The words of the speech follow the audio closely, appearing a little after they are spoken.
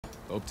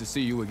Hope to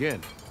see you again.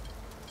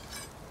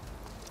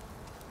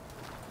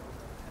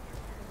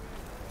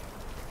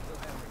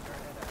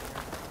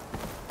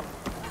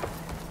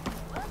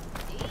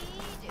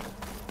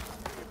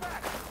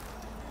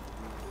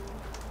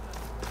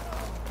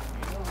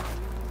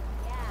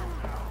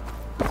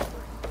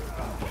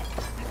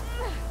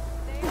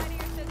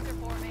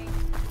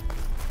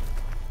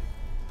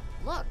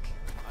 Look,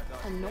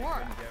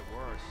 Honora.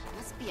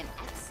 Must be an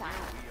exile.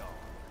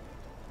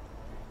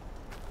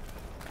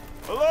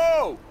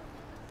 Hello!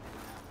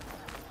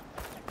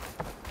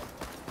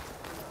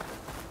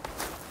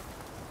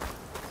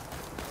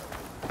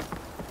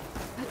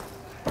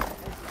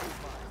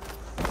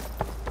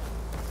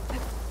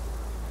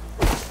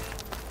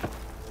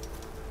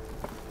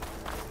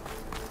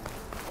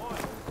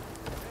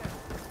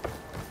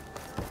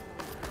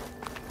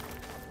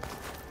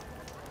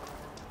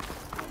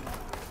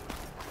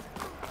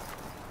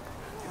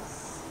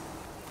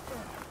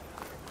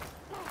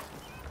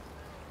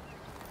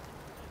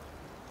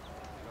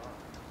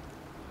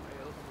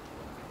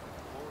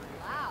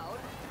 Loud?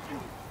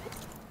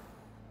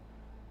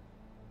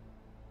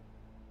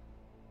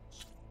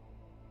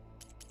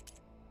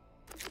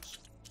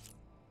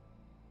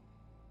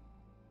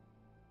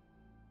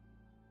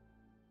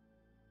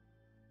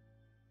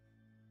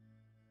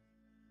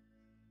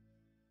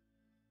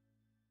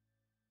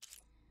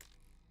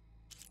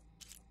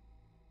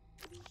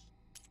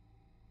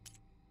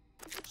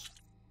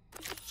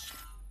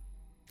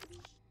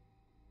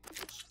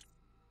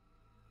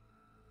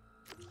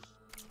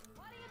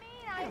 What do you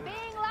mean I'm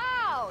being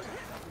loud?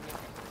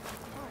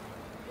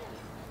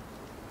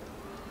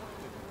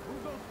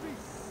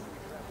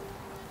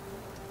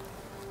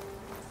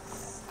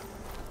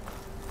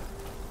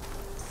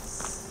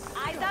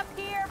 Eyes up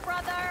here,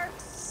 brother!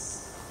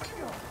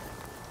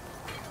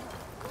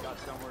 Got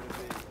somewhere to be.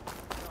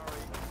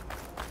 Sorry.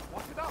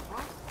 Walk it up,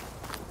 huh?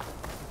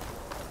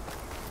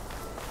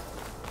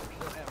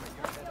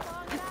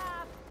 Long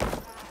enough.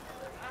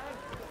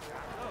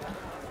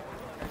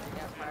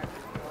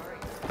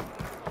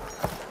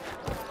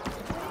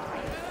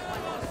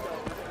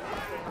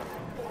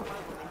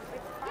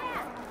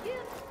 Yeah, you.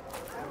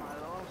 Am I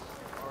lost,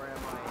 or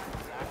am I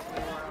exactly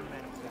where I'm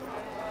meant to be?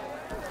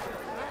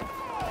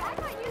 Hey, I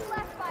thought you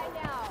left by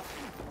now.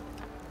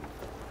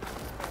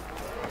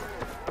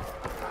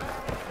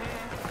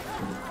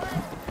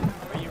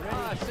 Are you ready?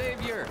 Ah,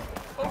 Savior!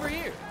 Over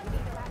here!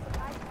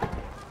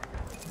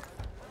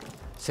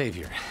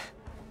 Savior,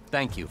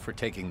 thank you for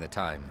taking the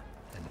time.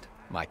 And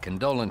my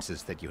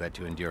condolences that you had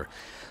to endure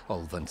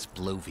Ulvund's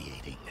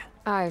bloviating.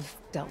 I've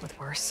dealt with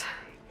worse.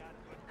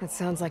 It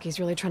sounds like he's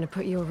really trying to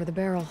put you over the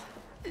barrel.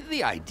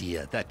 The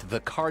idea that the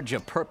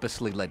Carja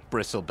purposely let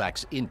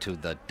Bristlebacks into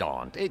the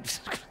Daunt,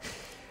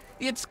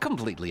 it's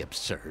completely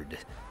absurd.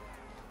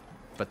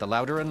 But the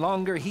louder and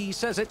longer he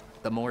says it,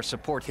 the more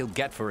support he'll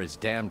get for his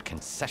damned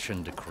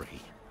concession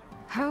decree.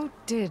 How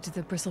did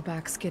the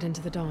Bristlebacks get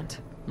into the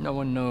Daunt? No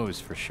one knows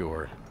for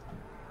sure.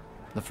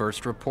 The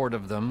first report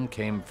of them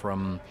came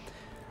from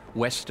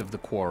west of the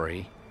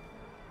quarry.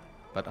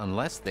 But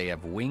unless they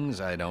have wings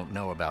I don't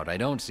know about, I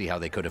don't see how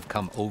they could have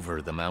come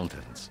over the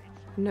mountains.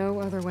 No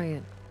other way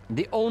in.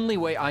 The only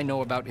way I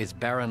know about is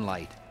Barren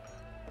Light.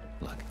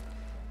 Look,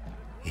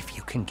 if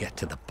you can get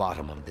to the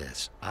bottom of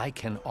this, I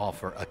can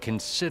offer a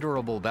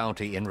considerable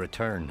bounty in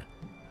return.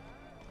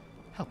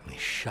 Help me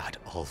shut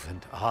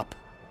Ulvund up.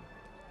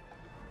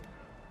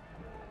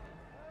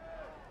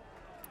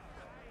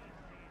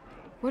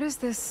 What is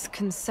this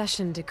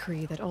concession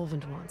decree that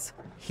Ulvund wants?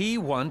 He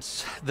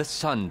wants the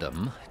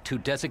Sundom to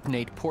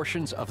designate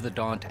portions of the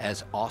Daunt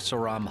as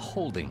Oseram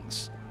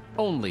holdings.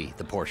 Only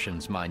the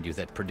portions, mind you,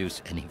 that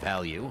produce any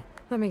value.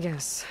 Let me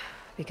guess.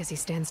 Because he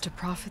stands to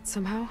profit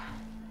somehow?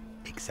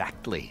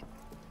 Exactly.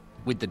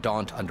 With the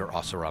Daunt under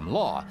Oseram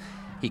law,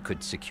 he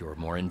could secure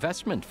more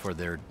investment for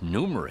their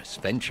numerous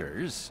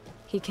ventures.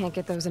 He can't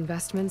get those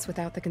investments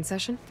without the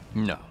concession?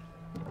 No.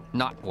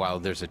 Not while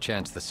there's a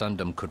chance the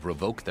Sundom could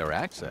revoke their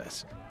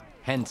access.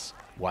 Hence,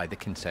 why the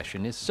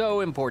concession is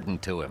so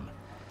important to him.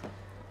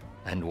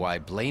 And why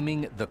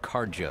blaming the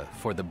Carja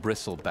for the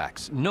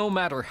Bristlebacks, no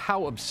matter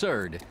how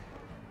absurd,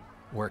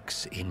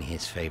 works in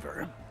his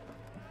favor.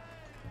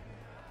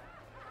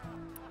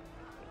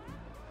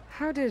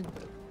 How did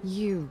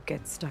you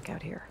get stuck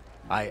out here?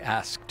 I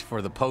asked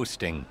for the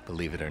posting,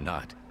 believe it or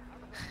not.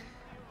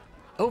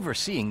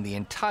 Overseeing the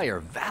entire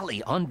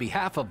valley on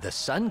behalf of the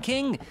Sun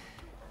King?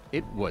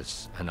 It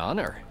was an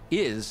honor.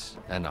 Is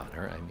an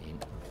honor, I mean.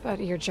 But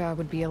your job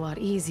would be a lot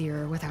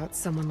easier without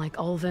someone like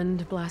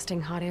Ulvund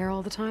blasting hot air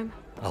all the time?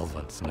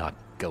 Ulvund's not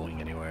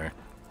going anywhere.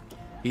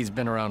 He's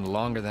been around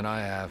longer than I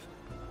have.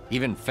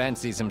 Even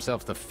fancies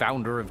himself the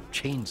founder of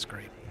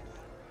Chainscrape.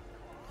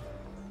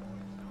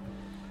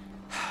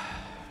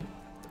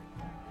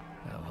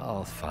 Well,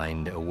 I'll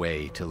find a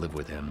way to live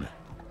with him.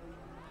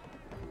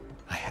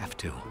 I have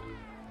to.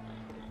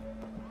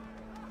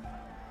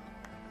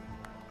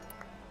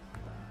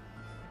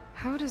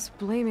 How does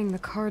blaming the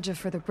Carja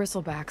for the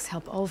Bristlebacks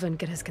help Ulvund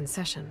get his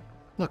concession?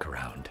 Look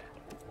around.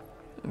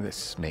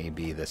 This may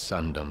be the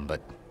Sundom,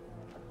 but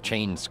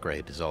chain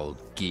scrape is all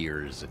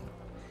gears and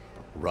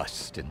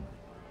rust and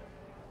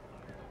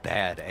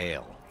bad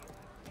ale.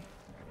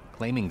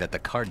 Claiming that the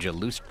Karja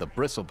loosed the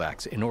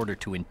bristlebacks in order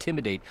to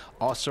intimidate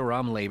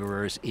Oseram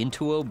laborers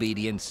into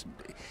obedience.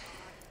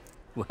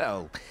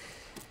 Well,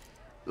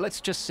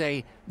 let's just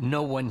say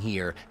no one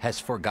here has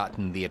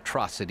forgotten the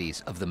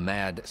atrocities of the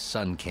Mad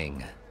Sun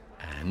King.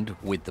 And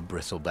with the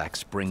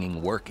bristlebacks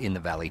bringing work in the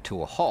valley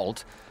to a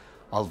halt,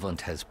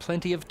 Ulvund has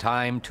plenty of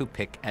time to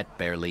pick at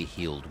barely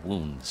healed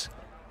wounds.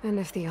 And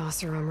if the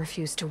Oseram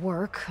refuse to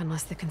work,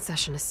 unless the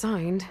concession is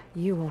signed,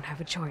 you won't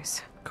have a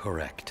choice.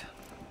 Correct.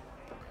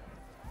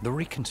 The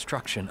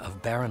reconstruction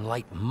of Barren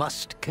Light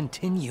must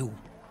continue.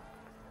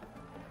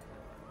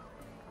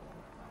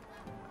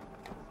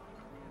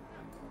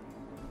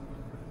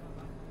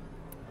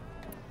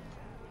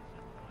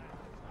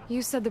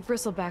 You said the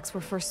bristlebacks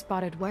were first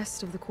spotted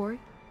west of the quarry?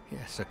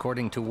 Yes,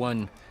 according to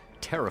one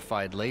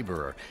terrified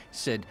laborer,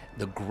 said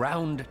the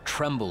ground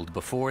trembled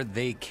before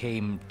they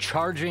came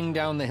charging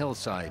down the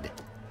hillside.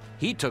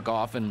 He took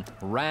off and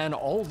ran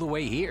all the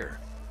way here.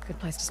 Good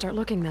place to start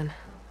looking, then.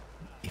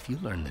 If you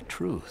learn the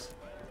truth,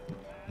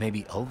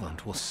 maybe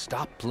Ulvund will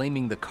stop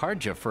blaming the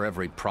Karja for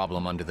every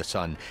problem under the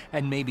sun,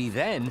 and maybe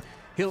then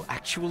he'll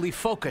actually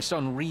focus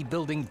on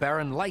rebuilding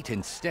Barren Light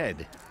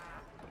instead.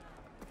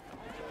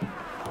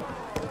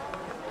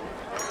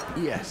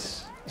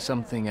 Yes,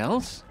 something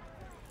else?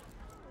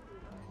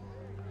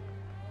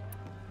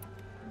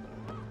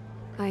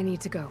 I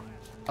need to go.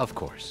 Of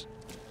course.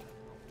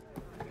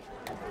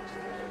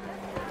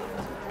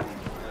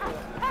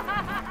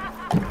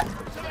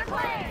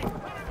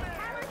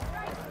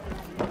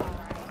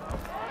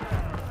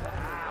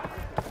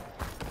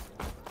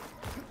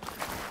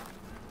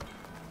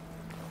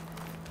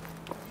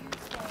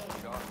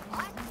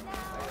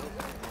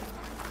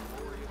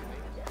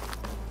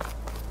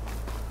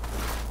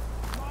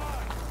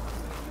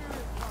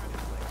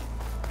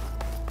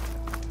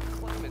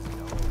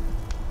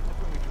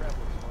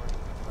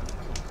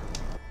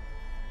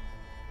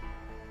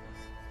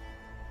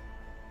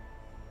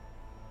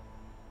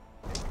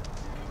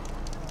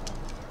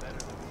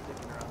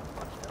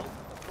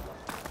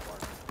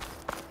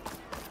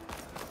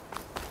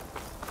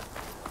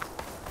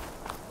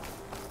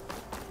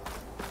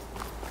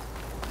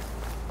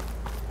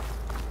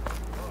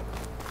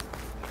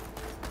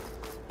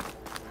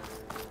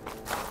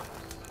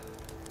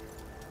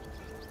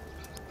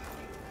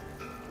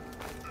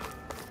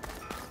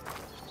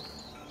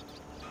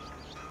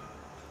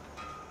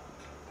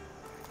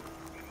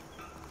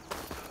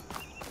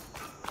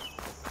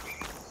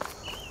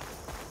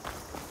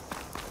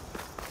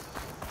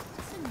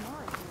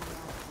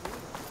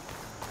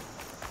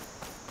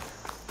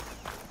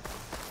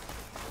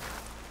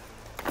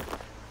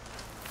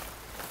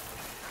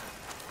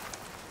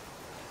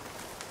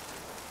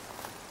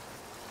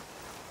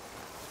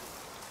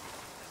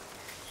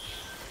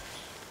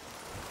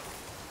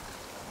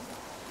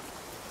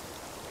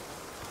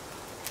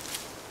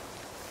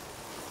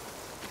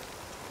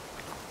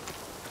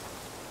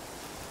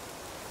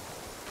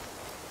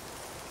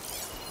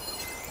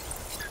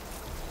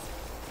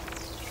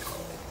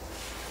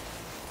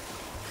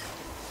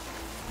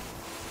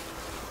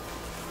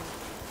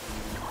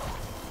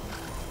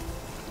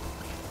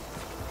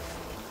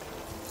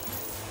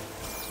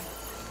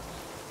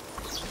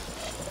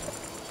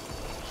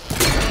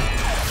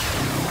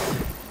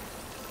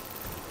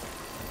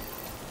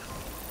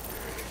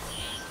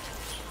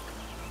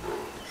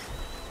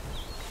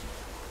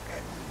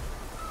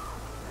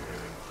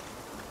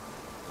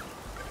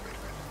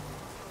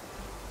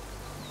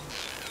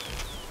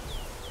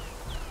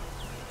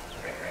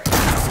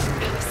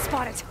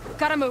 Spot it!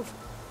 Gotta move!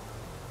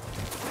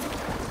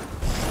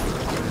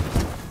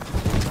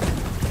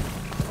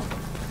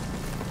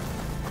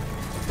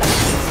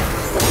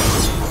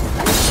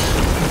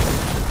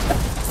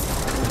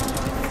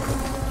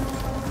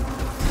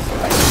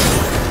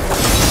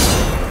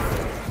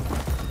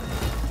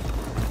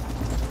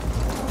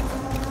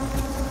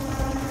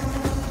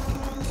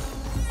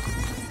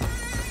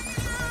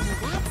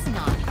 That's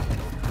not.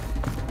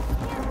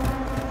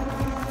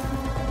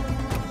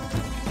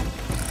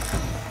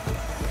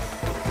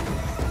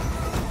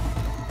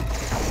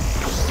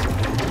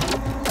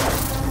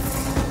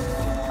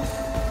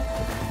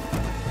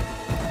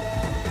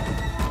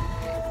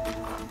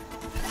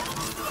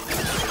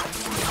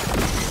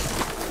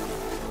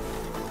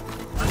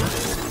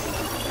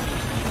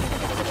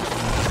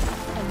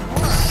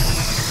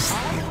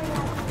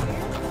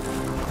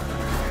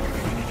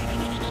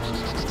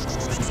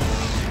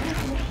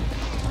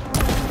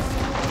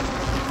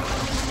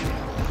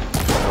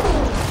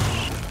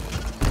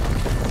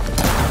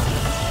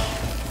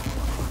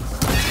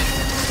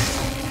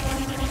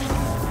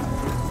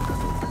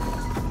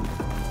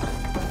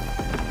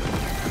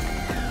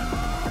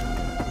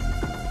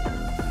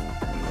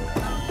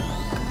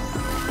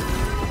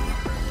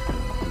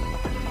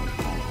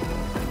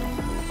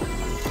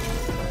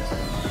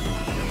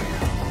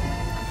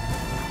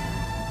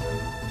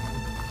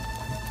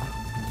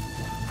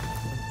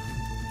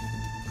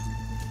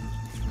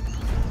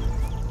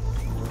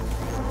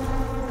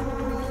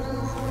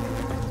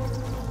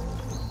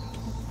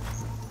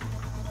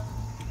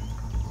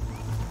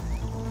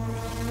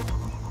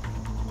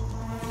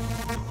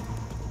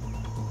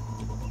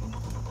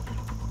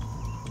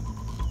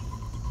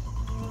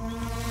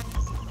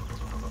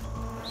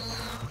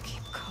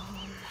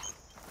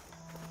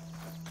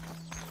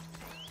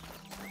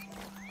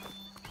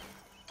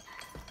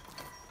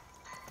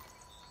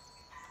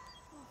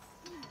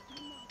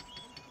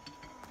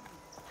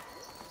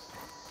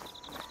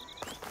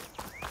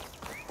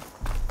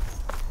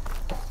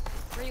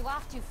 you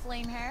off to,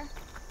 Flamehair?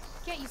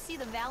 Can't you see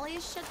the valley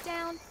is shut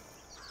down?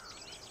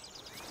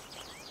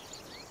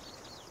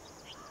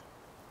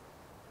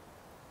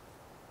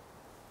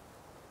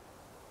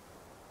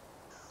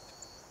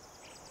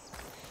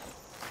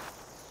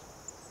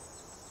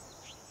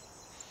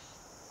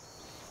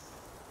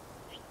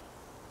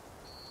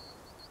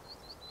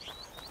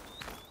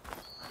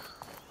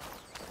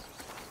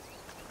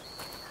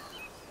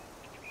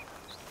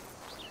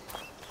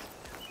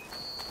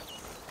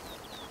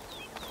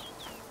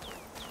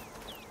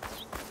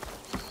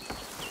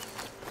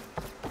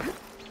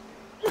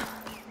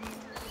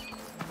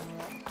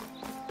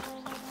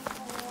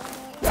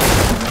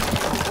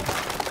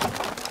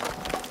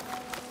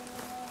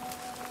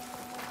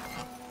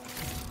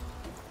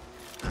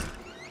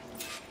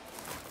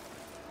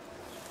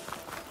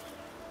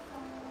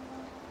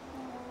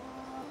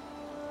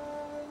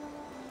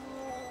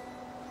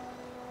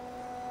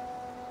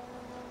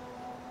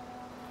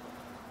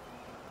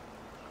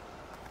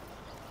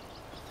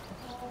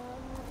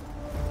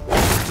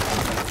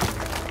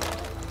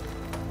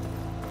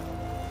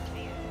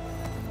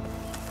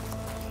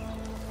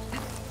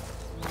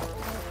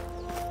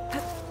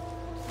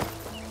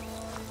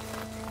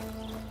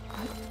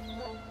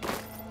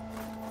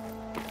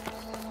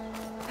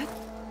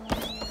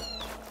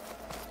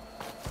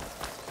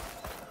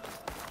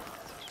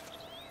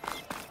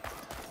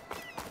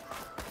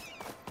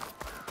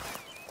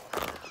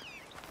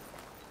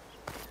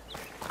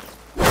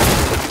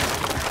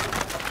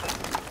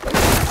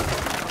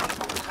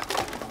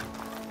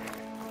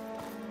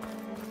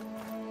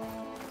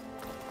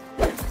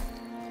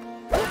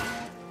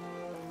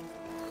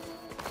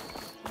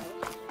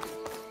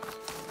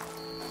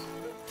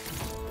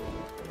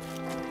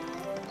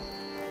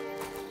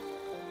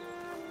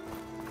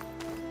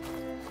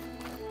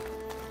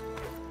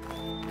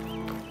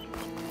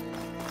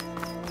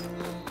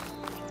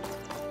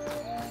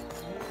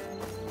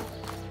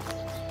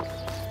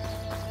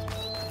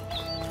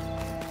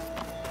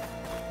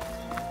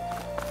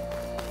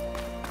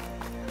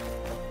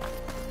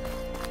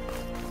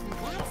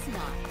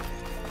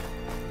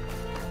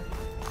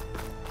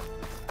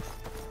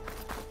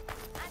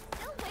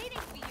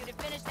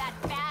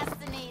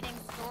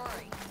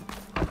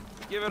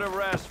 Give it a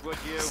rest, would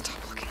you?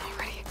 Stop looking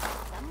already.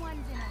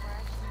 Someone's in a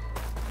rush.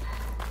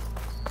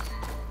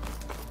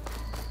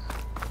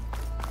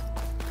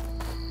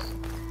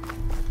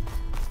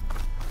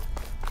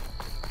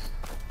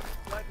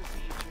 Glad to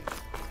see you, Chief.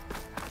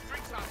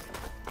 Drink something.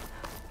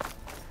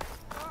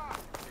 Ah.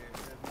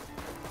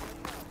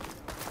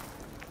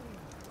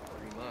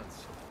 3 months.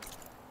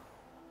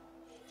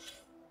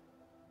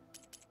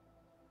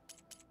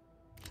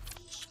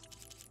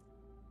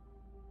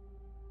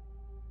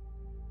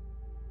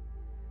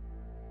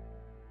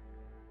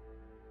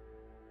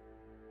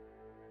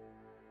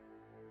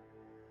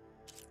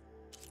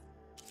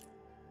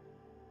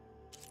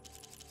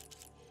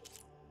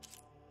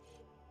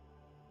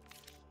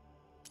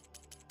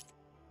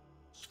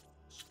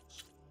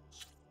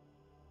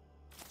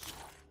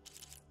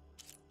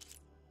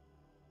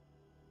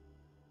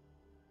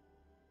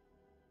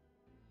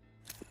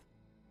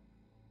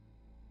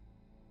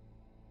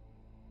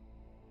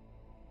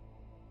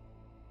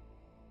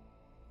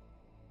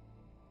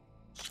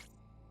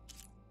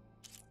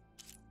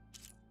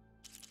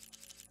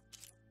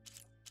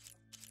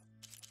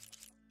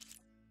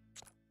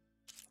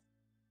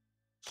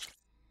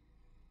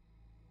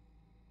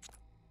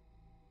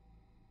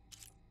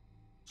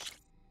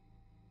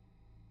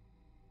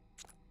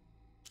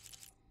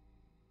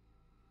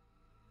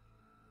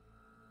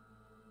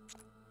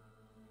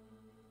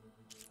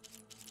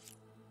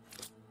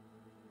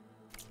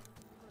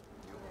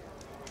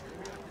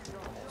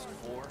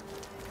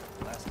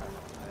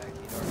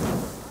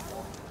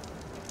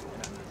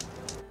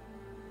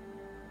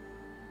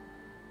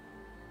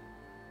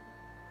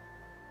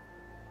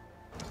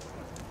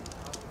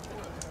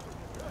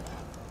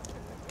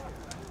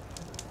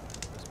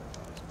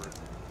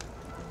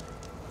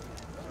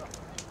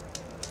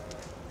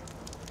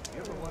 You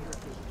ever wonder if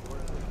there's